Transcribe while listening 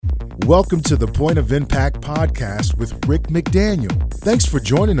Welcome to the Point of Impact podcast with Rick McDaniel. Thanks for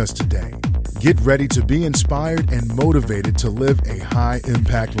joining us today. Get ready to be inspired and motivated to live a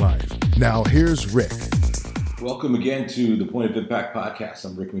high-impact life. Now, here's Rick. Welcome again to the Point of Impact podcast.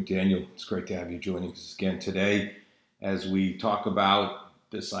 I'm Rick McDaniel. It's great to have you joining us again today as we talk about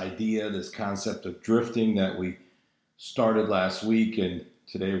this idea, this concept of drifting that we started last week. And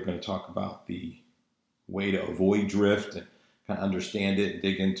today we're going to talk about the way to avoid drift and kind of understand it and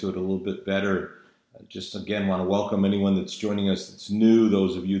dig into it a little bit better. Just again, want to welcome anyone that's joining us that's new.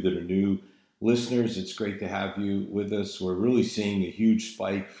 Those of you that are new listeners, it's great to have you with us. We're really seeing a huge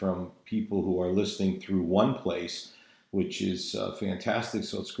spike from people who are listening through one place, which is fantastic.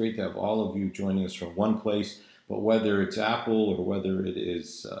 So it's great to have all of you joining us from one place. But whether it's Apple or whether it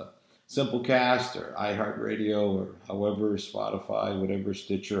is Simplecast or iHeartRadio or however, Spotify, whatever,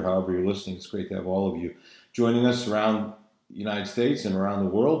 Stitcher, however you're listening, it's great to have all of you joining us around the United States and around the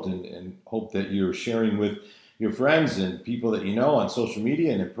world, and hope that you're sharing with your friends and people that you know on social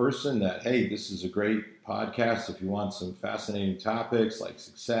media and in person that, hey, this is a great podcast if you want some fascinating topics like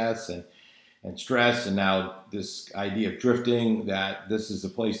success and stress, and now this idea of drifting, that this is the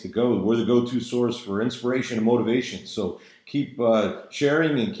place to go. We're the go-to source for inspiration and motivation. So keep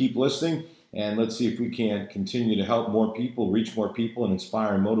sharing and keep listening, and let's see if we can continue to help more people, reach more people, and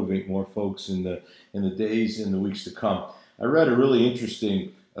inspire and motivate more folks in the days and the weeks to come. I read a really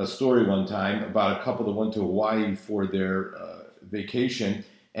interesting story one time about a couple that went to Hawaii for their vacation,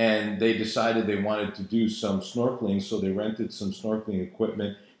 and they decided they wanted to do some snorkeling, so they rented some snorkeling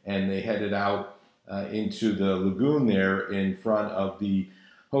equipment, and they headed out into the lagoon there in front of the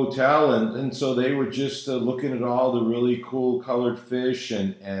hotel, and so they were just looking at all the really cool colored fish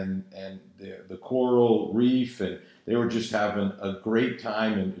and the coral reef, and they were just having a great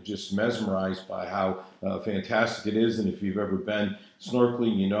time and just mesmerized by how fantastic it is. And if you've ever been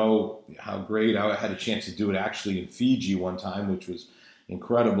snorkeling, you know how great. I had a chance to do it actually in Fiji one time, which was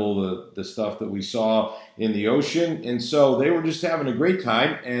incredible, the stuff that we saw in the ocean. And so they were just having a great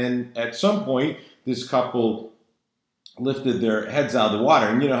time. And at some point, this couple lifted their heads out of the water.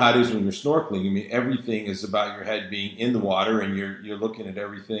 And you know how it is when you're snorkeling. I mean, everything is about your head being in the water, and you're looking at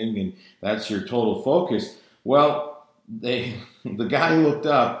everything, and that's your total focus. Well, the guy looked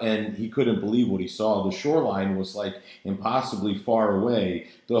up, and he couldn't believe what he saw. The shoreline was like impossibly far away.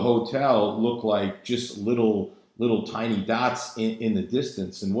 The hotel looked like just little tiny dots in the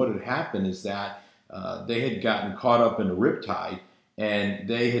distance. And what had happened is that they had gotten caught up in a riptide, and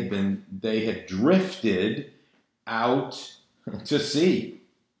they had drifted out to sea.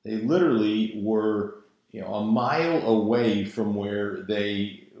 They literally were, a mile away from where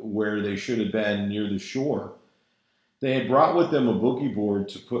they should have been near the shore. They had brought with them a boogie board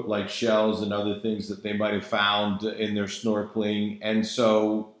to put like shells and other things that they might have found in their snorkeling. And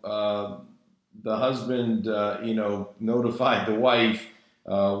so the husband, notified the wife,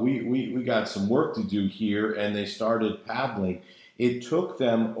 we got some work to do here, and they started paddling. It took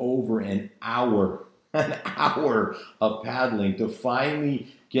them over an hour of paddling to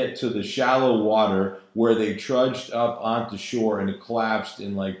finally get to the shallow water, where they trudged up onto shore and collapsed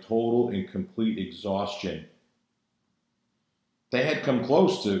in like total and complete exhaustion. They had come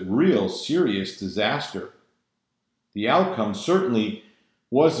close to real serious disaster. The outcome certainly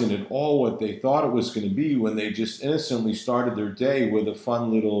wasn't at all what they thought it was going to be when they just innocently started their day with a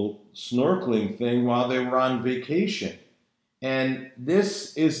fun little snorkeling thing while they were on vacation. And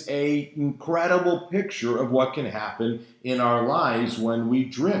this is an incredible picture of what can happen in our lives when we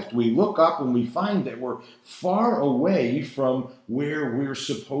drift. We look up and we find that we're far away from where we're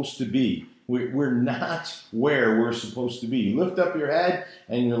supposed to be. We're not where we're supposed to be. You lift up your head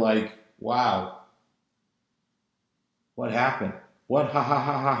and you're like, wow, what happened? What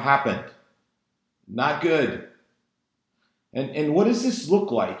happened? Not good. And what does this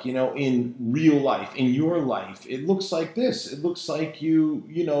look like, in real life, in your life? It looks like this. It looks like you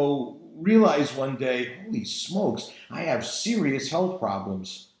realize one day, holy smokes, I have serious health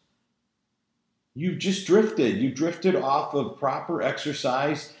problems. You've just drifted. You drifted off of proper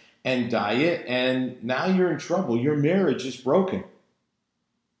exercise and diet, and now you're in trouble. Your marriage is broken.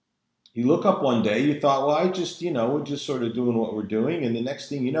 You look up one day, you thought, well, we're just sort of doing what we're doing, and the next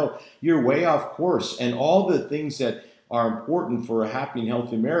thing you know, you're way off course, and all the things that are important for a happy and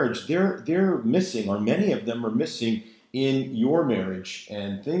healthy marriage, they're missing, or many of them are missing in your marriage,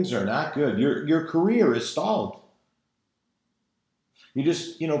 and things are not good. Your career is stalled. You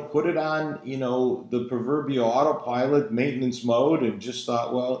just, put it on, the proverbial autopilot maintenance mode, and just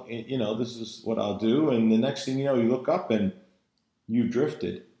thought, well, this is what I'll do. And the next thing you know, you look up and you've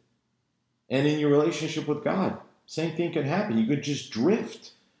drifted. And in your relationship with God, same thing can happen. You could just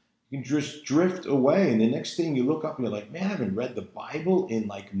drift. You can just drift away, and the next thing you look up and you're like, man, I haven't read the Bible in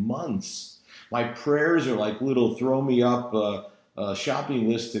like months. My prayers are like little throw me up shopping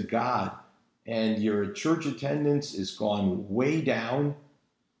list to God, and your church attendance is gone way down.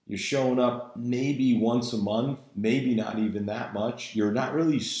 You're showing up maybe once a month, maybe not even that much. You're not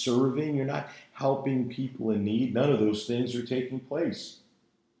really serving. You're not helping people in need. None of those things are taking place.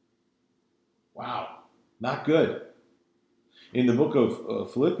 Wow, not good. In the book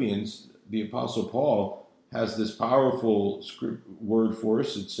of Philippians, the Apostle Paul has this powerful word for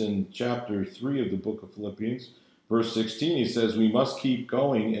us. It's in chapter 3 of the book of Philippians. Verse 16, he says, we must keep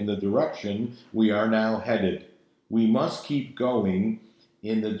going in the direction we are now headed. We must keep going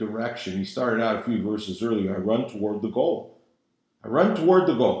in the direction. He started out a few verses earlier. I run toward the goal. I run toward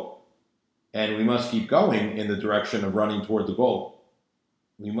the goal. And we must keep going in the direction of running toward the goal.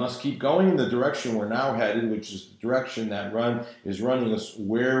 We must keep going in the direction we're now headed, which is the direction that is running us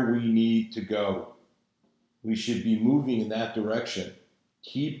where we need to go. We should be moving in that direction.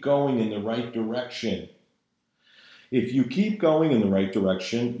 Keep going in the right direction. If you keep going in the right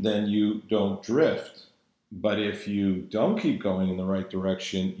direction, then you don't drift. But if you don't keep going in the right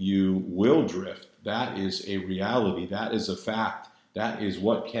direction, you will drift. That is a reality. That is a fact. That is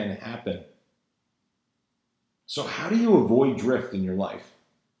what can happen. So how do you avoid drift in your life?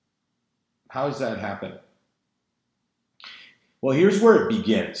 How does that happen? Well, here's where it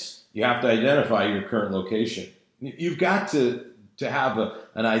begins. You have to identify your current location. You've got to have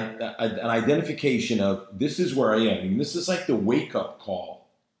an identification of this is where I am. And this is like the wake-up call.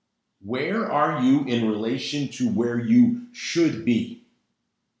 Where are you in relation to where you should be?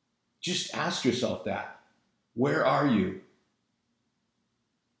 Just ask yourself that. Where are you?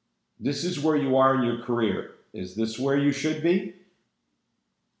 This is where you are in your career. Is this where you should be?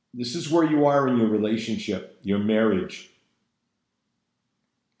 This is where you are in your relationship, your marriage.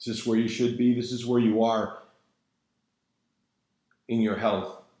 Is this where you should be? This is where you are in your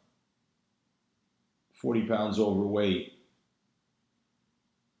health. 40 pounds overweight.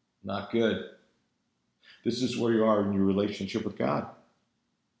 Not good. This is where you are in your relationship with God.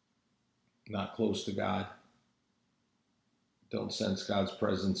 Not close to God. Don't sense God's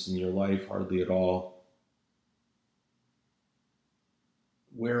presence in your life hardly at all.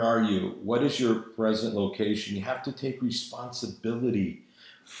 Where are you? What is your present location? You have to take responsibility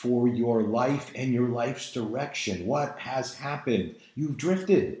for your life and your life's direction. What has happened? You've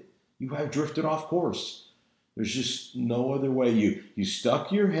drifted. You have drifted off course. There's just no other way. You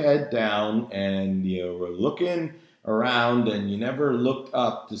stuck your head down and you were looking around and you never looked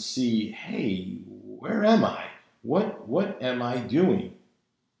up to see, hey, where am I? What am I doing?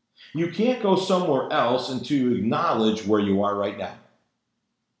 You can't go somewhere else until you acknowledge where you are right now.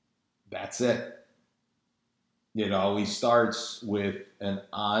 That's it. It always starts with an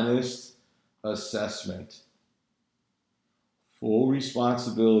honest assessment. Full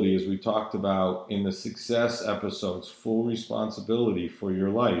responsibility, as we talked about in the success episodes, full responsibility for your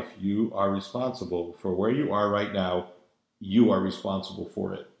life. You are responsible for where you are right now. You are responsible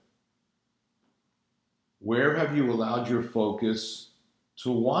for it. Where have you allowed your focus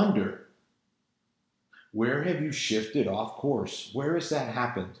to wander? Where have you shifted off course? Where has that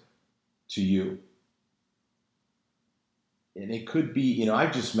happened to you? And it could be,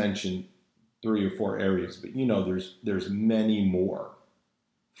 I've just mentioned 3 or 4 areas, but there's many more.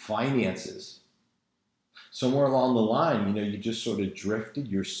 Finances. Somewhere along the line, you just sort of drifted.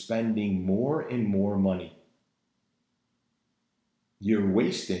 You're spending more and more money. You're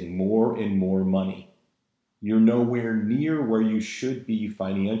wasting more and more money. You're nowhere near where you should be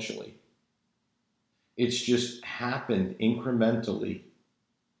financially. It's just happened incrementally.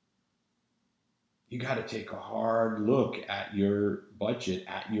 You got to take a hard look at your budget,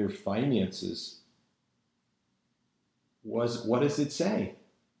 at your finances. What does it say?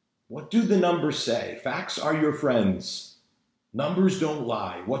 What do the numbers say? Facts are your friends. Numbers don't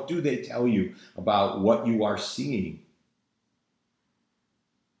lie. What do they tell you about what you are seeing?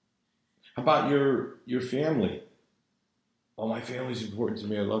 How about your family? Oh, my family's important to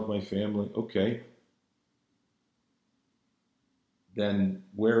me. I love my family. Okay. Then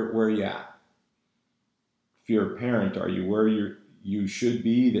where are you at? If you're a parent, are you where you should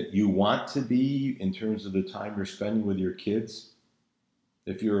be, that you want to be in terms of the time you're spending with your kids?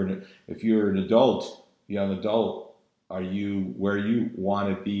 If you're an adult, young adult, are you where you want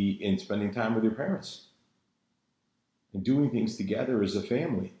to be in spending time with your parents and doing things together as a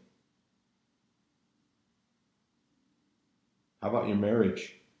family? How about your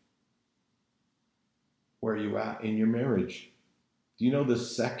marriage? Where are you at in your marriage? Do you know the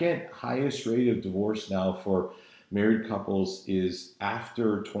second highest rate of divorce now for married couples is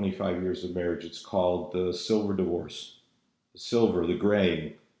after 25 years of marriage. It's called the silver divorce. The silver, the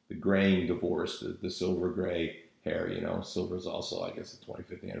graying divorce, the silver gray hair. Silver is also, I guess, the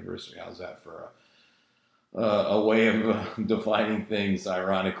 25th anniversary. How's that for a way of defining things,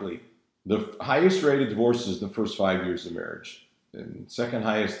 ironically? The highest rated divorce is the first 5 years of marriage. And second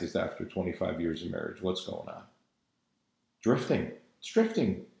highest is after 25 years of marriage. What's going on? Drifting. It's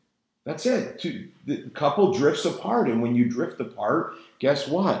drifting. That's it. The couple drifts apart. And when you drift apart, guess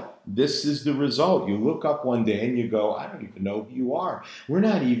what? This is the result. You look up one day and you go, I don't even know who you are. We're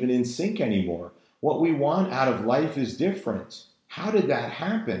not even in sync anymore. What we want out of life is different. How did that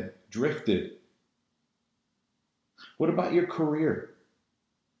happen? Drifted. What about your career?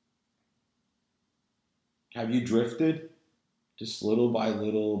 Have you drifted? Just little by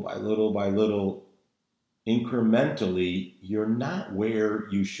little, by little by little, incrementally, you're not where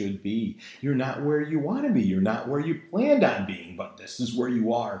you should be. You're not where you want to be. You're not where you planned on being, but this is where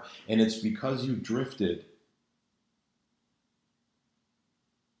you are. And it's because you drifted.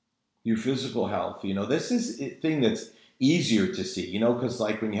 Your physical health, this is a thing that's easier to see, because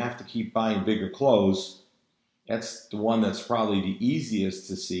like when you have to keep buying bigger clothes, that's the one that's probably the easiest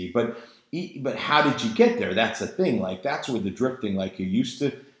to see. But how did you get there? That's the thing. Like that's where the drifting, like you used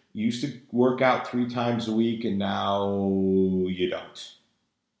to work out 3 times a week and now you don't.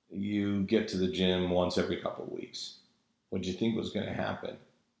 You get to the gym once every couple of weeks. What did you think was going to happen?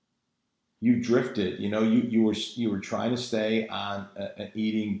 You drifted. You were trying to stay on an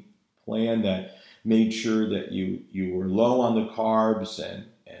eating plan that made sure that you were low on the carbs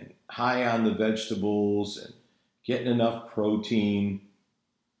and high on the vegetables and getting enough protein.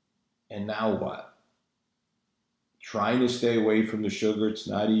 And now what? Trying to stay away from the sugar. It's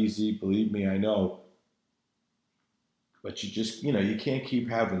not easy. Believe me, I know. But you just, you can't keep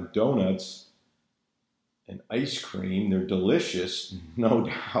having donuts and ice cream. They're delicious, no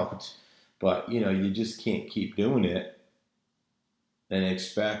doubt. But, you just can't keep doing it and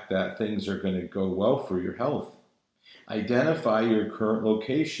expect that things are going to go well for your health. Identify your current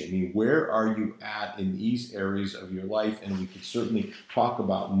location. I mean, where are you at in these areas of your life? And we could certainly talk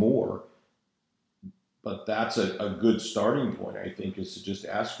about more. But that's a good starting point, I think, is to just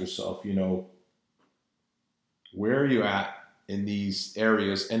ask yourself, where are you at in these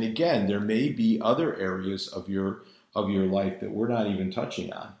areas? And again, there may be other areas of your life that we're not even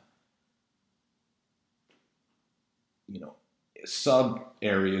touching on. Sub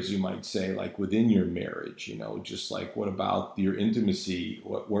areas, you might say, like within your marriage, just like what about your intimacy?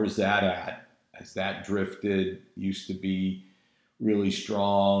 Where's that at? Has that drifted? Used to be really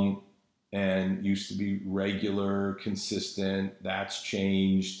strong and used to be regular, consistent. That's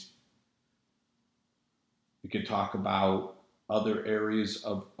changed. We could talk about other areas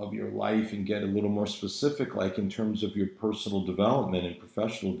of your life and get a little more specific, like in terms of your personal development and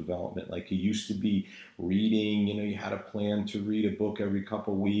professional development. Like you used to be reading, you had a plan to read a book every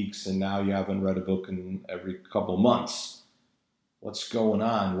couple weeks, and now you haven't read a book in every couple months. What's going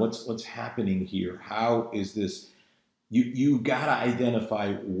on? What's happening here? How is this? You got to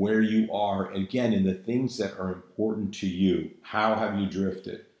identify where you are, again, in the things that are important to you. How have you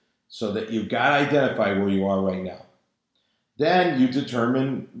drifted? So that you've got to identify where you are right now. Then you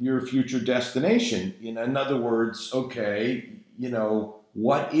determine your future destination. In other words, okay,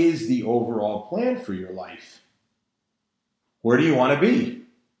 what is the overall plan for your life? Where do you want to be?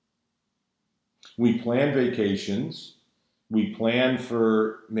 We plan vacations. We plan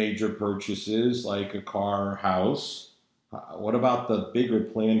for major purchases like a car or house. What about the bigger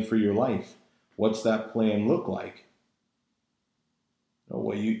plan for your life? What's that plan look like?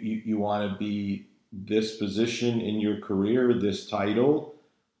 Well, you want to be this position in your career, this title,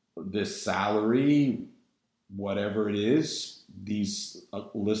 this salary, whatever it is, these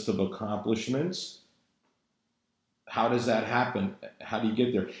list of accomplishments. How does that happen? How do you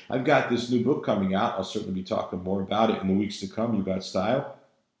get there? I've got this new book coming out. I'll certainly be talking more about it in the weeks to come. You Got Style.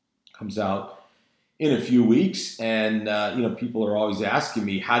 Comes out in a few weeks, and people are always asking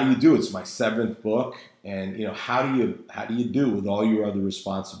me, how do you do? It's my 7th book, and how do you do with all your other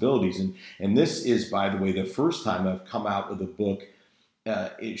responsibilities? And this is, by the way, the first time I've come out with a book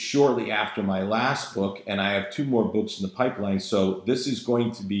shortly after my last book, and I have 2 more books in the pipeline. So this is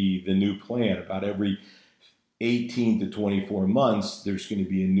going to be the new plan. About every 18 to 24 months, there's going to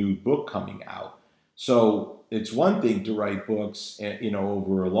be a new book coming out. So it's one thing to write books,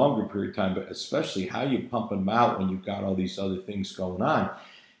 over a longer period of time, but especially how you pump them out when you've got all these other things going on.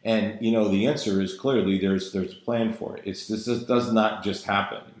 And, the answer is clearly there's a plan for it. This does not just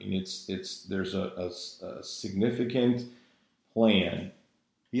happen. I mean, there's a significant plan.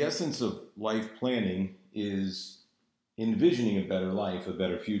 The essence of life planning is envisioning a better life, a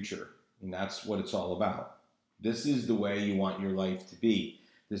better future. And that's what it's all about. This is the way you want your life to be.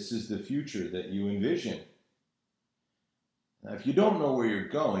 This is the future that you envision. Now, if you don't know where you're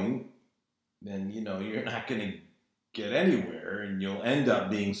going, then you're not going to get anywhere, and you'll end up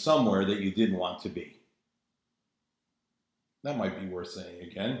being somewhere that you didn't want to be. That might be worth saying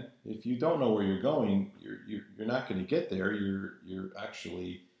again. If you don't know where you're going, you're not going to get there. You're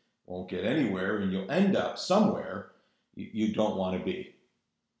actually won't get anywhere, and you'll end up somewhere you don't want to be.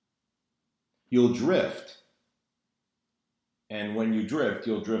 You'll drift, and when you drift,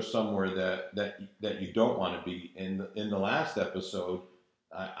 you'll drift somewhere that you don't want to be. In the last episode,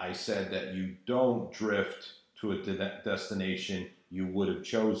 I said that you don't drift to a destination you would have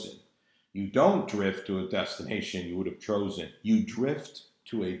chosen. You don't drift to a destination you would have chosen. You drift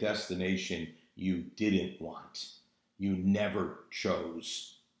to a destination you didn't want. You never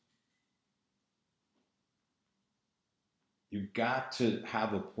chose. You've got to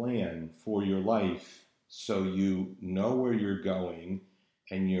have a plan for your life so you know where you're going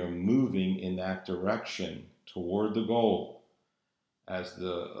and you're moving in that direction toward the goal. As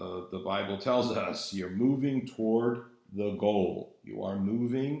the Bible tells us, you're moving toward the goal. You are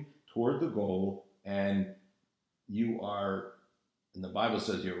moving toward the goal, and and the Bible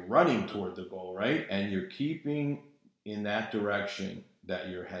says you're running toward the goal, right? And you're keeping in that direction that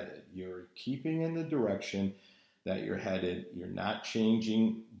you're headed. You're keeping in the direction that you're headed. You're not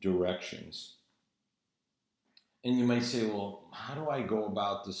changing directions. And you might say, well, how do I go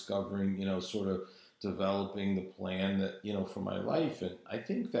about discovering, sort of developing the plan that, for my life? And I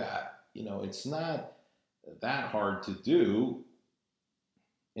think that, it's not that hard to do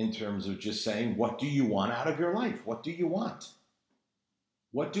in terms of just saying, what do you want out of your life? What do you want?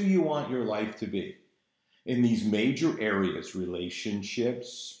 What do you want your life to be? In these major areas,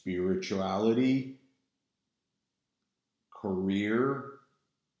 relationships, spirituality, career,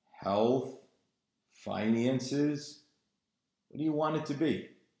 health, finances, what do you want it to be?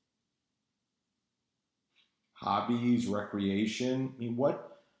 Hobbies, recreation. I mean,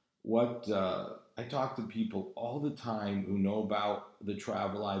 I talk to people all the time who know about the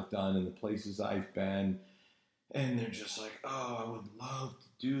travel I've done and the places I've been, and they're just like, oh, I would love to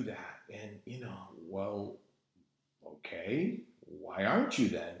do that. And, well, okay, why aren't you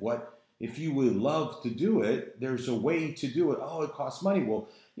then? If you would love to do it, there's a way to do it. Oh, it costs money. Well,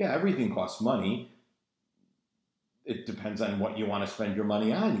 yeah, everything costs money. It depends on what you want to spend your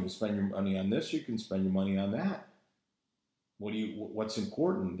money on. You can spend your money on this, you can spend your money on that. What's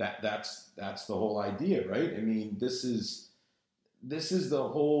important? That's the whole idea, right? I mean, this is the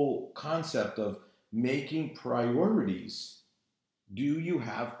whole concept of making priorities. Do you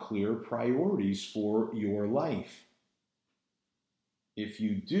have clear priorities for your life? If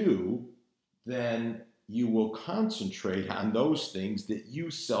you do, then you will concentrate on those things that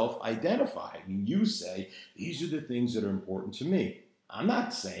you self-identify. I mean, you say, these are the things that are important to me. I'm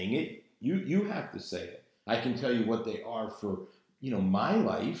not saying it. You have to say it. I can tell you what they are for, my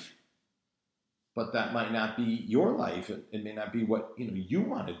life, but that might not be your life. It may not be what, you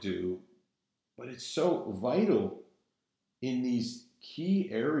want to do, but it's so vital in these key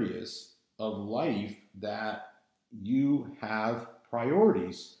areas of life that you have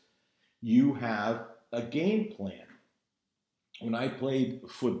priorities. You have a game plan. When I played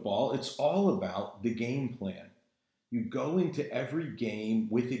football, it's all about the game plan. You go into every game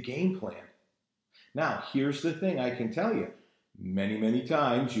with a game plan. Now, here's the thing I can tell you. Many, many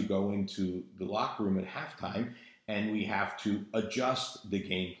times you go into the locker room at halftime and we have to adjust the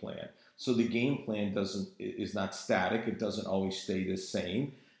game plan. So the game plan is not static. It doesn't always stay the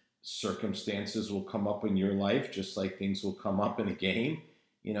same. Circumstances will come up in your life just like things will come up in a game.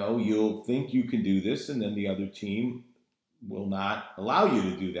 You'll think you can do this, and then the other team will not allow you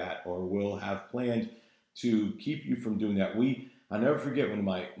to do that, or will have planned to keep you from doing that. I'll never forget when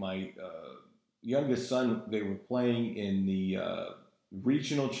my youngest son, they were playing in the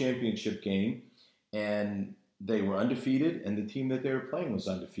regional championship game, and they were undefeated, and the team that they were playing was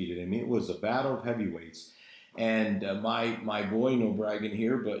undefeated. I mean, it was a battle of heavyweights. And my boy, no bragging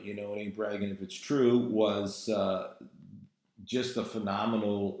here, but it ain't bragging if it's true, was just a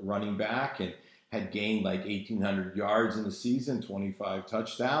phenomenal running back and had gained like 1,800 yards in the season, 25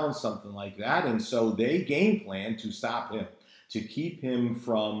 touchdowns, something like that. And so they game planned to stop him, to keep him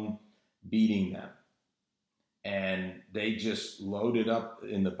from beating them. And they just loaded up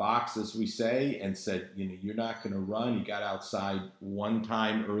in the box, as we say, and said, you're not going to run. He got outside one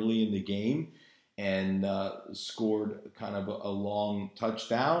time early in the game and scored kind of a long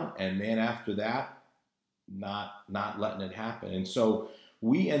touchdown. And man, after that, not letting it happen. And so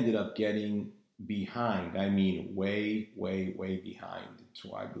we ended up getting behind. I mean, way, way, way behind.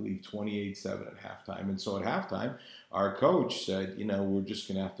 So I believe 28-7 at halftime. And so at halftime, our coach said, we're just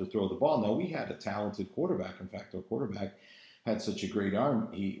going to have to throw the ball. Now, we had a talented quarterback. In fact, our quarterback had such a great arm.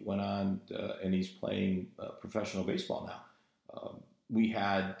 He went on and he's playing professional baseball now. We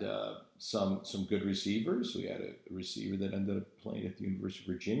had some good receivers. We had a receiver that ended up playing at the University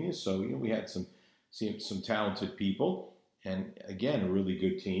of Virginia. So, we had some talented people. And again, a really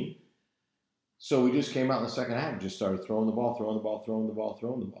good team. So we just came out in the second half and just started throwing the ball.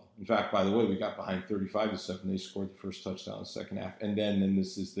 In fact, by the way, we got behind 35-7. They scored the first touchdown in the second half. And then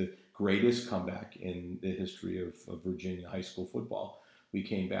this is the greatest comeback in the history of Virginia high school football. We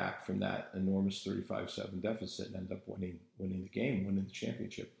came back from that enormous 35-7 deficit and ended up winning the game, winning the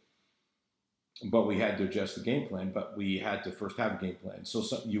championship. But we had to adjust the game plan, but we had to first have a game plan. So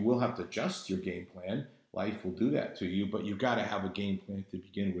you will have to adjust your game plan. Life will do that to you, but you've got to have a game plan to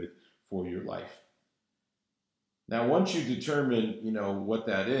begin with for your life. Now, once you determine, what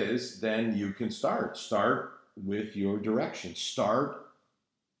that is, then you can start. Start with your direction. Start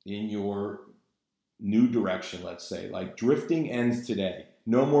in your new direction, let's say. Like drifting ends today.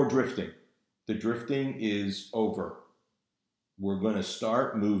 No more drifting. The drifting is over. We're going to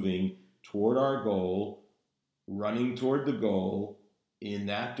start moving toward our goal, running toward the goal in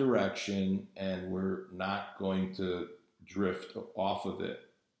that direction, and we're not going to drift off of it.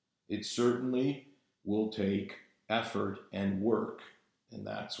 It certainly will take effort and work, and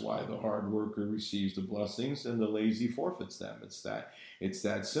that's why the hard worker receives the blessings and the lazy forfeits them. It's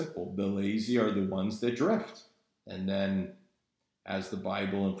that simple. The lazy are the ones that drift. And then, as the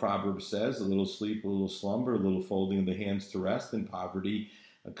Bible in Proverbs says, a little sleep, a little slumber, a little folding of the hands to rest, and poverty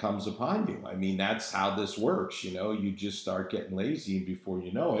comes upon you. I mean, that's how this works. You just start getting lazy, and before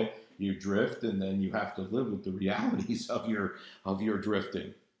you know it, you drift, and then you have to live with the realities of your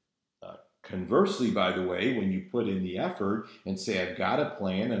drifting. Conversely, by the way, when you put in the effort and say, I've got a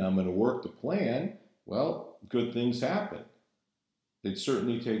plan and I'm going to work the plan, well, good things happen. It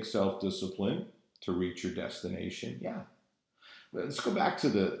certainly takes self-discipline to reach your destination. Yeah. Let's go back to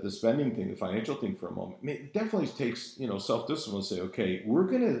the spending thing, the financial thing for a moment. I mean, it definitely takes, self-discipline to say, okay, we're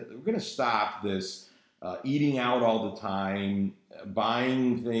gonna stop this eating out all the time,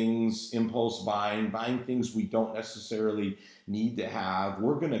 buying things, impulse buying things we don't necessarily need to have.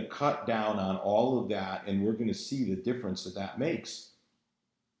 We're going to cut down on all of that, and we're going to see the difference that makes.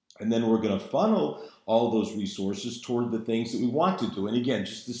 And then we're going to funnel all those resources toward the things that we want to do. And again,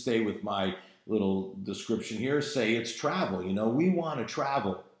 just to stay with my little description here, say it's travel. We want to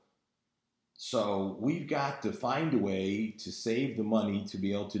travel. So we've got to find a way to save the money to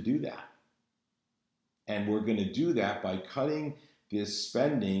be able to do that. And we're going to do that by cutting this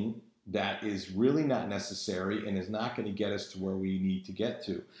spending that is really not necessary and is not going to get us to where we need to get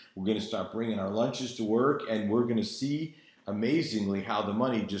to. We're going to start bringing our lunches to work, and we're going to see amazingly how the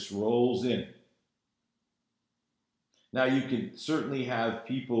money just rolls in. Now, you can certainly have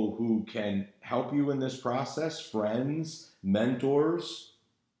people who can help you in this process, friends, mentors,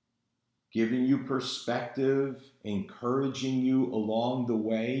 giving you perspective, encouraging you along the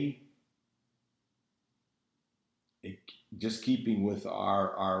way. Just keeping with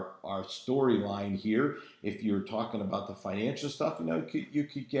our storyline here, if you're talking about the financial stuff, you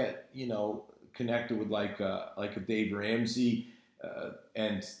could get connected with like a Dave Ramsey,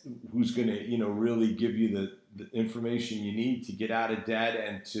 and who's going to really give you the information you need to get out of debt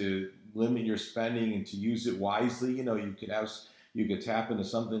and to limit your spending and to use it wisely. You could tap into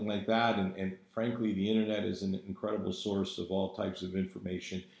something like that, and frankly, the internet is an incredible source of all types of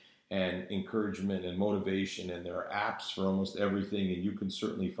information and encouragement and motivation, and there are apps for almost everything, and you can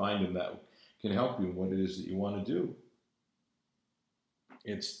certainly find them that can help you in what it is that you want to do.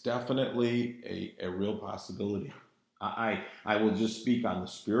 It's definitely a real possibility. I will just speak on the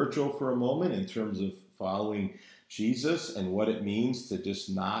spiritual for a moment in terms of following Jesus and what it means to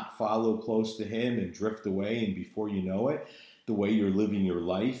just not follow close to him and drift away, and before you know it, the way you're living your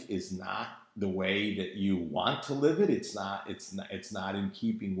life is not the way that you want to live it. It's not in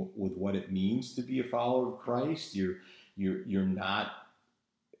keeping with what it means to be a follower of Christ. You're not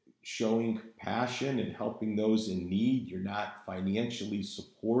showing compassion and helping those in need. You're not financially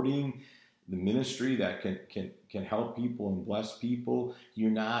supporting the ministry that can help people and bless people.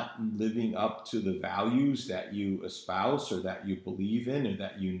 You're not living up to the values that you espouse or that you believe in or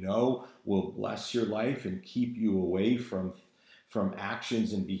that will bless your life and keep you away from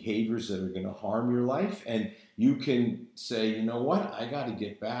actions and behaviors that are going to harm your life. And you can say, you know what, I got to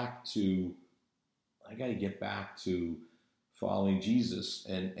get back to following Jesus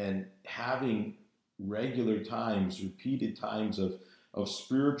and having regular times, repeated times of of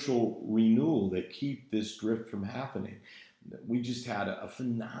spiritual renewal that keep this drift from happening. We just had a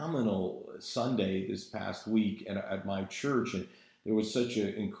phenomenal Sunday this past week at my church, and there was such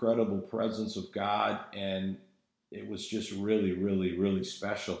an incredible presence of God, and it was just really, really, really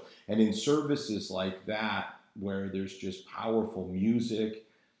special. And in services like that, where there's just powerful music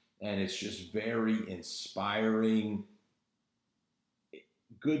and it's just very inspiring,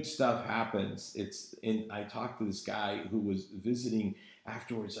 good stuff happens. I talked to this guy who was visiting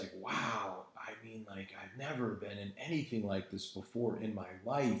afterwards, like, wow, I mean, like, I've never been in anything like this before in my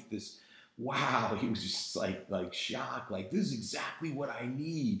life. Wow, he was just like shocked, like, this is exactly what I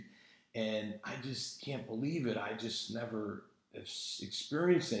need. And I just can't believe it. I just never have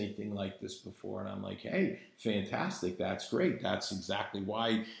experienced anything like this before. And I'm like, hey, fantastic. That's great. That's exactly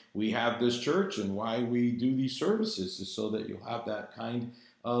why we have this church and why we do these services, is so that you'll have that kind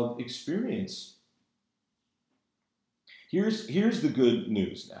of experience. Here's the good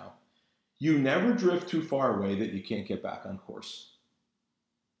news now. You never drift too far away that you can't get back on course.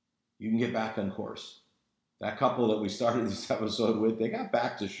 You can get back on course. That couple that we started this episode with, they got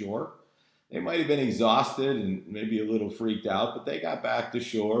back to shore. They might have been exhausted and maybe a little freaked out, but they got back to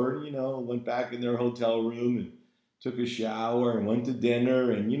shore, went back in their hotel room and took a shower and went to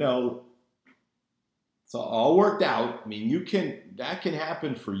dinner, and, it's all worked out. I mean, that can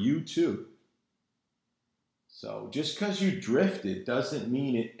happen for you too. So just because you drifted doesn't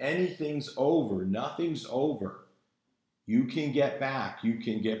mean anything's over. Nothing's over. You can get back. You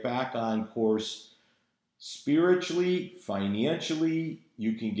can get back on course spiritually, financially.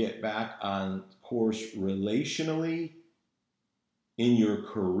 You can get back on course relationally, in your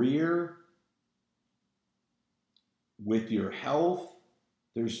career, with your health.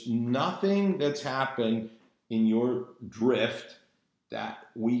 There's nothing that's happened in your drift that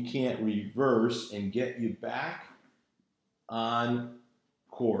we can't reverse and get you back on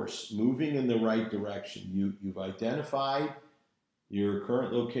course, moving in the right direction. You've identified your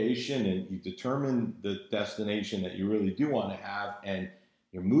current location and you've determined the destination that you really do want to have, and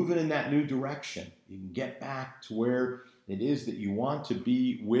you're moving in that new direction. You can get back to where it is that you want to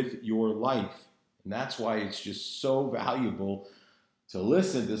be with your life. And that's why it's just so valuable to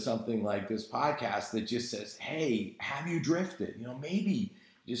listen to something like this podcast that just says, hey, have you drifted? Maybe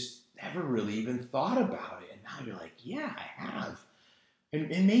you just never really even thought about it. And now you're like, yeah, I have. And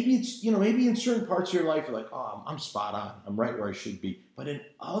maybe it's, maybe in certain parts of your life, you're like, oh, I'm spot on. I'm right where I should be. But in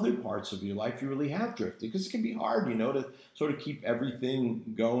other parts of your life, you really have drifted, because it can be hard, to sort of keep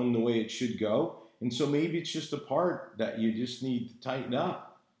everything going the way it should go. And so maybe it's just a part that you just need to tighten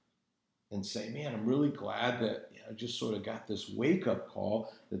up and say, man, I'm really glad that I just sort of got this wake-up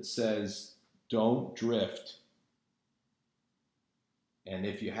call that says, don't drift. And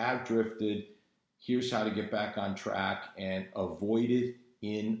if you have drifted, here's how to get back on track and avoid it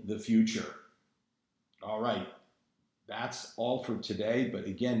in the future. All right, that's all for today. But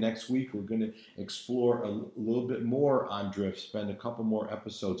again, next week, we're going to explore a little bit more on drift, spend a couple more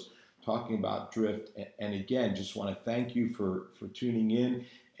episodes talking about drift. And again, just want to thank you for tuning in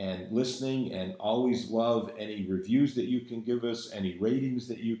and listening, and always love any reviews that you can give us, any ratings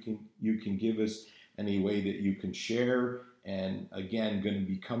that you can give us, any way that you can share. And again, going to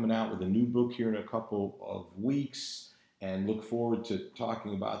be coming out with a new book here in a couple of weeks, and look forward to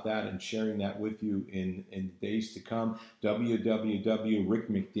talking about that and sharing that with you in days to come.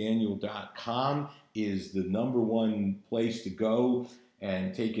 www.rickmcdaniel.com is the #1 place to go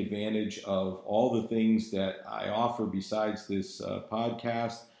and take advantage of all the things that I offer besides this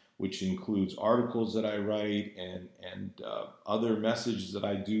podcast, which includes articles that I write and other messages that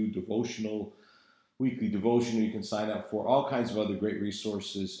I do, weekly devotional you can sign up for, all kinds of other great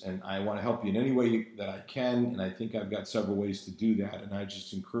resources. And I want to help you in any way that I can, and I think I've got several ways to do that, and I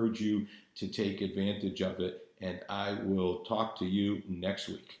just encourage you to take advantage of it. And I will talk to you next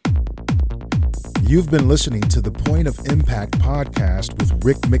week. You've been listening to the Point of Impact podcast with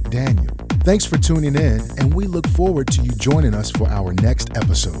Rick McDaniel. Thanks for tuning in, and we look forward to you joining us for our next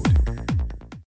episode.